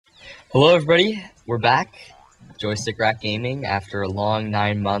Hello everybody, we're back. Joystick Rack Gaming. After a long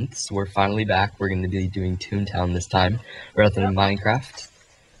 9 months, we're finally back. We're going to be doing Toontown this time, rather than Minecraft.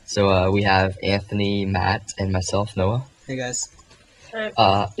 So we have Anthony, Matt, and myself, Noah. Hey guys.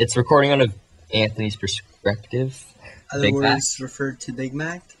 It's recording on Anthony's perspective. Other words referred to Big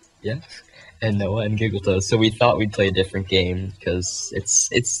Mac. Yeah. And Noah and Giggletoes. So we thought we'd play a different game because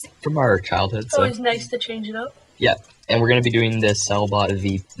it's from our childhood. It's always nice to change it up. Yeah. And we're going to be doing this Cellbot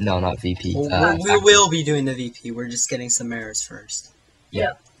VP. No, not VP. Well, we will be doing the VP. We're just getting some errors first.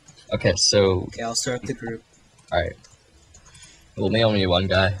 Yeah. Okay, so... Okay, I'll start the group. Alright. We'll only one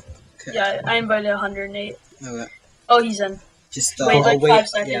guy. Okay. Yeah, I invited 108. Okay. Oh, he's in. Just wait like wait, 5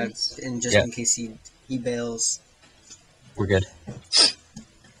 seconds. Yeah, and just in case he bails. We're good.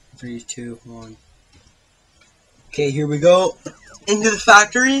 3, 2, 1. Okay, here we go. Into the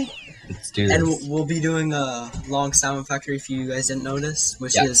factory. Let's do this. And we'll be doing a long sound factory if you guys didn't notice,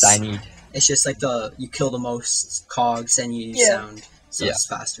 which is it's just like you kill the most cogs and you use sound, so it's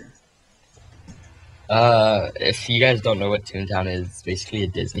faster. If you guys don't know what Toontown is, it's basically a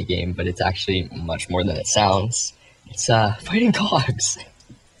Disney game, but it's actually much more than it sounds. It's fighting cogs.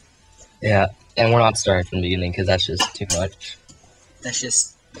 Yeah, and we're not starting from the beginning because that's just too much. That's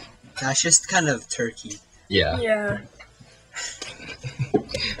just kind of turkey. Yeah. Yeah.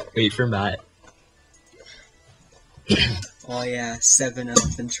 Wait for Matt. Oh yeah, 7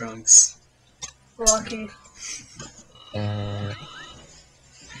 elephant trunks. Lucky. I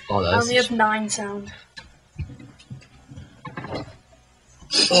only have 9 sound.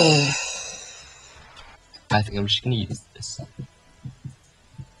 I think I'm just gonna use this.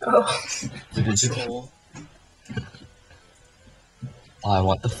 Oh. Cool. Oh, I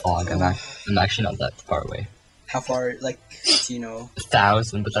want the fog. I'm actually not that far away. How far, like, do you know?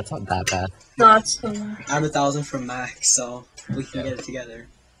 1,000, but that's not that bad. No, that's I'm 1,000 from max, so we can get it together.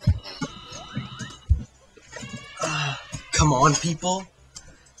 Come on, people.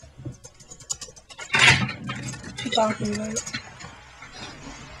 What you talking about?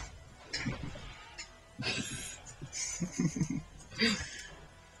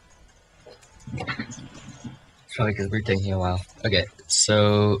 It's probably because we're taking a while. Okay,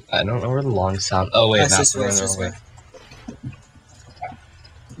 so I don't know where the long sound. Oh wait, Matt's going the wrong way.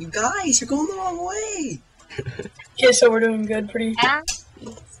 You guys, you're going the wrong way. Okay, so we're doing good, pretty.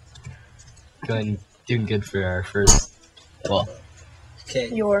 Doing good for our first. Well.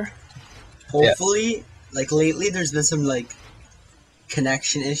 Okay. Hopefully, like lately, there's been some like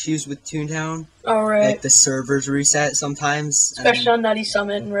connection issues with Toontown. All right. Like the servers reset sometimes. Especially on Nutty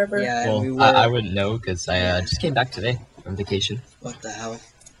Summit and River. Yeah. Well, I wouldn't know because I just came back today from vacation. What the hell?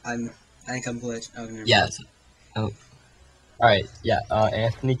 I think I'm glitched. Oh, never mind. Yeah. Oh. Alright, yeah,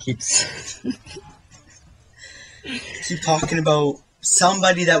 Anthony keeps... Keep talking about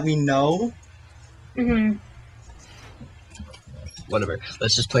somebody that we know. Mm-hmm. Whatever.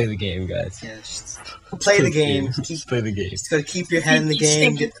 Let's just play the game, guys. Yeah, just play the game. Just play the game. Just gotta keep your head in the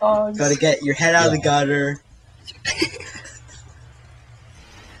game. Gotta get your head out of the gutter.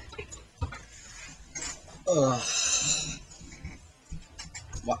 Ugh.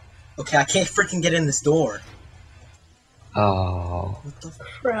 What? Okay, I can't freaking get in this door. Oh. What the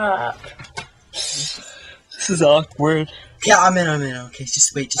crap. This is awkward. Yeah, I'm in. Okay,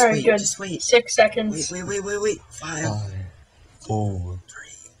 just wait, good. just wait. 6 seconds. Wait. 5, 4,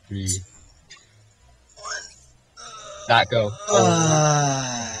 3, 1. Not go.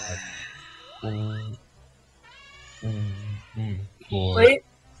 Wait.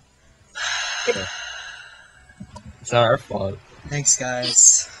 It's not our fault. Thanks,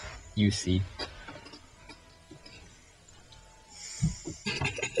 guys. You see.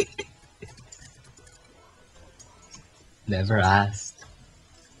 Never asked.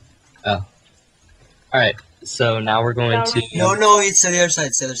 Oh. Alright, so now we're going to... No, it's the other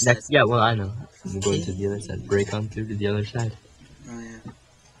side, Yeah, well, I know. I'm going to the other side. Break on through to the other side. Oh, yeah.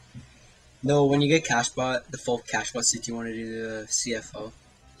 No, when you get Cashbot, the full Cashbot suit, you want to do the CFO.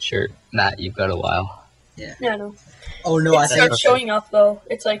 Sure. Matt, you've got a while. Yeah. Yeah, I know. Oh, no, I think... It starts showing up, though.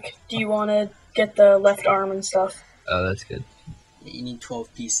 It's like, do you want to get the left arm and stuff? Oh, that's good. Yeah, you need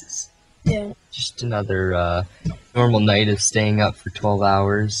 12 pieces. Yeah. Just another normal night of staying up for 12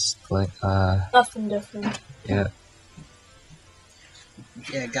 hours. Nothing different. Yeah.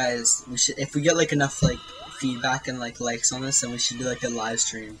 Yeah, guys, we should, if we get like enough like feedback and like likes on this, then we should do like a live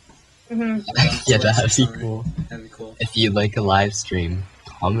stream. Mm-hmm. Yeah, that'd be cool. That'd be cool. If you'd like a live stream,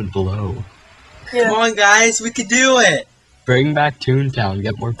 comment below. Yeah. Come on, guys, we could do it. Bring back Toontown,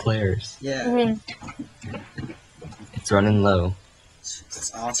 get more players. Yeah. Mm-hmm. It's running low.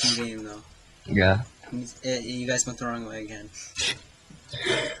 It's an awesome game, though. Yeah. You guys went the wrong way again.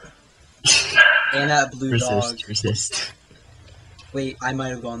 And that blue dog. Resist. Wait, I might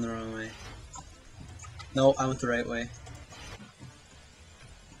have gone the wrong way. No, I went the right way.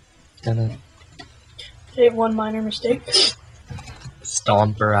 Gonna They have one minor mistake.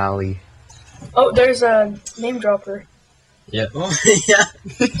 Stomper Alley. Oh, there's a name dropper. Yeah. Oh, yeah.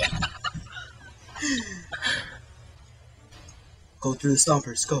 Go through the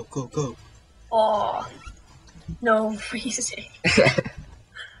stompers. Go, go, go. Oh, no reason.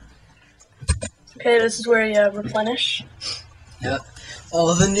 Okay, this is where you replenish. Yep.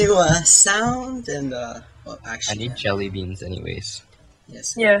 Oh, the new sound and well, actually, I need jelly beans anyways.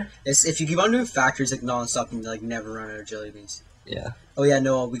 yes. Yeah. It's, if you keep on doing factories like non-stop and like never run out of jelly beans. Yeah. Oh yeah,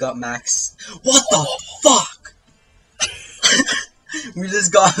 no, we got max. What the fuck? We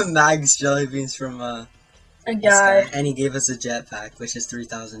just got max jelly beans from A this guy. guy, and he gave us a jetpack, which is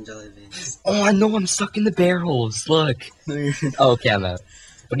 3,000 jelly beans. Oh, I know I'm stuck in the barrels. Look. Oh, okay, I'm out.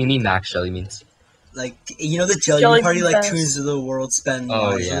 What do you mean max jelly beans? Like, you know the jelly Jelly bean party bean like fest. Tunes of the World spend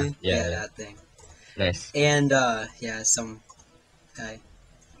Oh, wisely? yeah, that thing. Nice. And yeah, some guy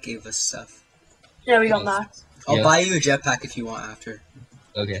gave us stuff. Yeah, we got Max. I'll Yeah. buy you a jetpack if you want after.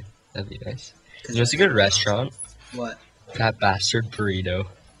 Okay, that'd be nice. You know, it's a good restaurant. What? That bastard burrito.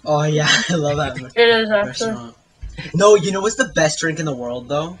 Oh yeah, I love that It is actually. restaurant. No, you know what's the best drink in the world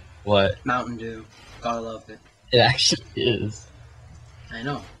though? What? Mountain Dew. Gotta love it. It actually is. I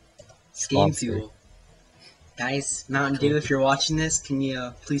know. It's game Sponsor. fuel. Guys, Mountain Dew, if you're watching this, can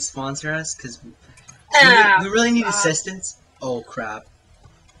you please sponsor us? Because we really need assistance. Oh crap!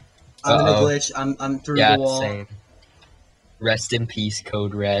 I'm in a Uh-oh. glitch. I'm through Yeah, the wall. same. Rest in peace,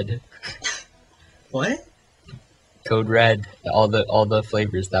 Code Red. What? Code Red. All the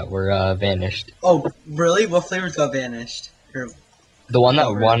flavors that were vanished. Oh, really? What flavors got vanished? Or The one that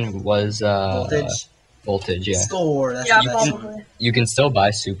Code Red. won was voltage? Voltage. Yeah. Score. That's Yeah, the best one. probably. You can still buy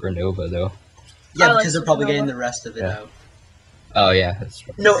Supernova though. Yeah, I like because they're probably Supernova. getting the rest of it Yeah. out. Oh yeah, that's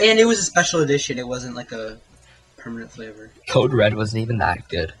true. No, and it was a special edition. It wasn't like a permanent flavor. Code Red wasn't even that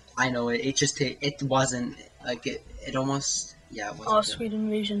good. I know it. It just it wasn't like it. It almost it wasn't Oh, good. sweet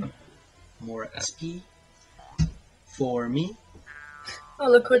invasion. More XP for me. Oh,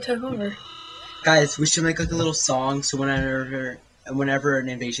 look what took over. Guys, we should make like a little song so whenever an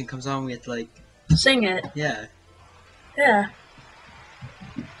invasion comes on, we have to like Sing it. yeah. Yeah.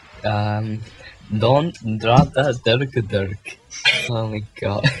 Don't drop that dirk. Oh my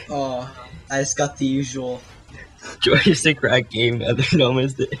god. Oh, I just got the usual. Joystick Rack Game, other known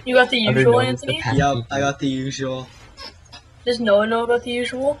as the You got the other usual, known as the Anthony? Packy Yup, I Game. got the usual. Does no one know about the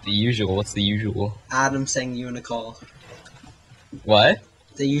usual? The usual. What's the usual? Adam saying Unicall. What?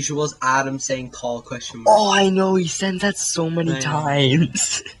 The usual is Adam saying call question mark. Oh, I know. He sends that so many I know.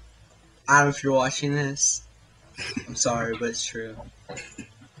 times. Adam, if you're watching this, I'm sorry, but it's true.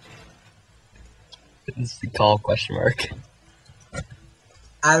 It's the call question mark.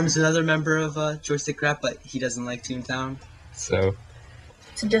 Adam's another member of Joystick Rap, but he doesn't like Toontown. So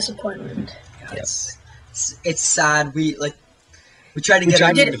It's a disappointment. It's sad. We tried to get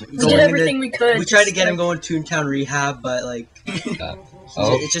him We did going everything we could. we tried to get him Like, going Toontown rehab, but like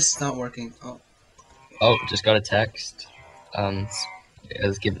oh, it's just not working. oh, just got a text. It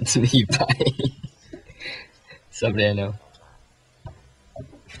was given to me by somebody I know.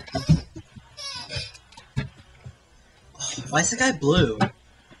 Why is the guy blue?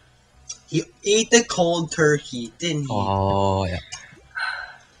 He ate the cold turkey, didn't he? Oh yeah.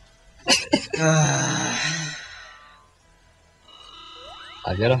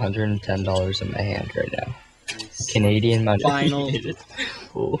 I've got $110 in my hand right now. Nice. Canadian money. Final.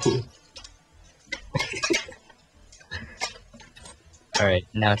 Oh. Alright,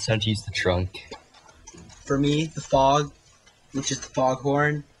 now it's time to use the trunk. For me, the fog, which is the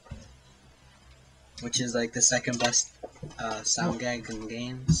foghorn, which is like the second best sound gag in the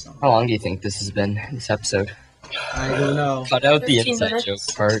game. So. How long do you think this has been, this episode? I don't know. Cut out the 15 inside minutes.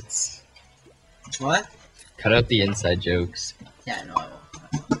 joke parts. What? Cut out the inside jokes. Yeah, no.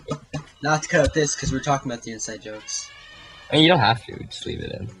 Not to cut out this because we're talking about the inside jokes. I mean, you don't have to, just leave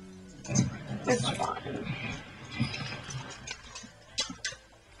it in. it's fine.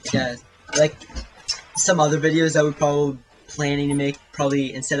 Yeah, like some other videos that we're probably planning to make,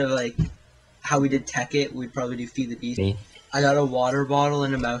 probably instead of like how we did Tech It, we'd probably do Feed the Beast. Me. I got a water bottle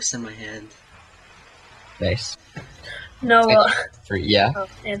and a mouse in my hand. Nice. No, Yeah? oh,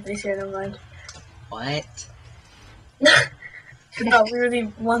 Anthony's here, never mind. What? No, we were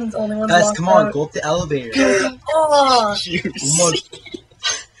the only ones Guys, locked come on, out. go up the elevator. Oh! Come on.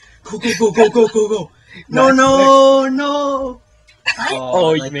 Go, go, go, go, go, go, go. No, no, no.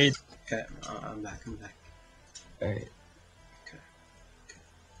 Oh, you like- made... Okay, I'm back. Alright.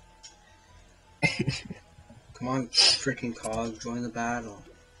 Come on, freaking cog, join the battle.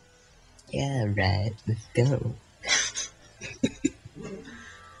 Yeah, right. Let's go.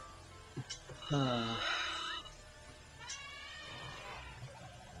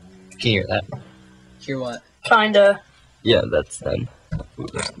 Can you hear that? Hear what? Kinda. Yeah, that's them. Ooh,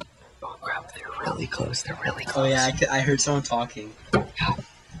 oh crap, they're really close. They're really close. Oh yeah, I heard someone talking.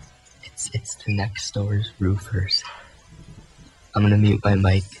 It's the next door's roofers. I'm gonna mute my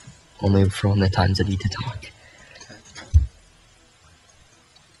mic only for when the times I need to talk.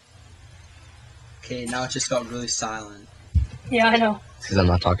 Okay, now it just got really silent. Yeah, I know. Because I'm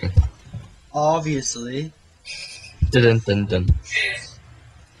not talking. Obviously. Dun dun dun.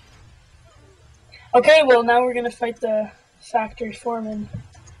 Okay, well now we're gonna fight the factory foreman.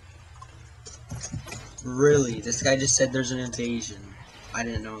 Really? This guy just said there's an invasion. I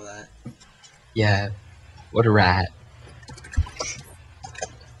didn't know that. Yeah. What a rat.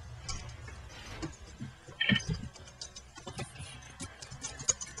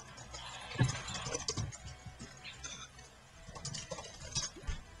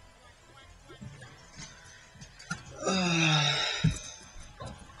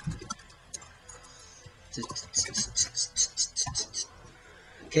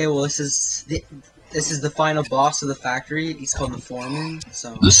 Okay, well this is the final boss of the factory. He's called the foreman.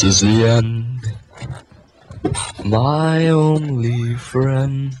 So This is the end. My only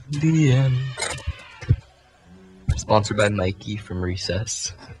friend, the end. Sponsored by Mikey from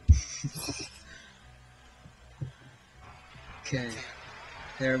Recess. okay,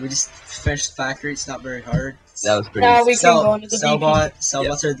 there we just finished the factory. It's not very hard. That was pretty Now we easy. can go into the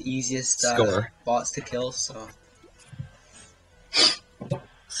Cellbots are the easiest Score. bots to kill. So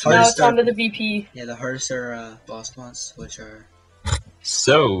Now it's on to the VP. Yeah, the hardest are boss bots, which are.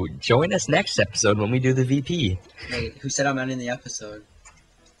 So, join us next episode when we do the VP. Wait, who said I'm ending the episode?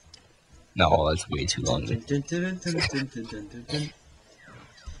 No, that's way too long.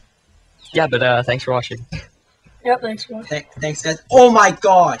 Yeah, but thanks for watching. Yep, thanks for watching. Thanks, guys. Oh my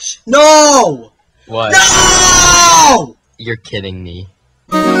gosh! No! What? No! You're kidding me.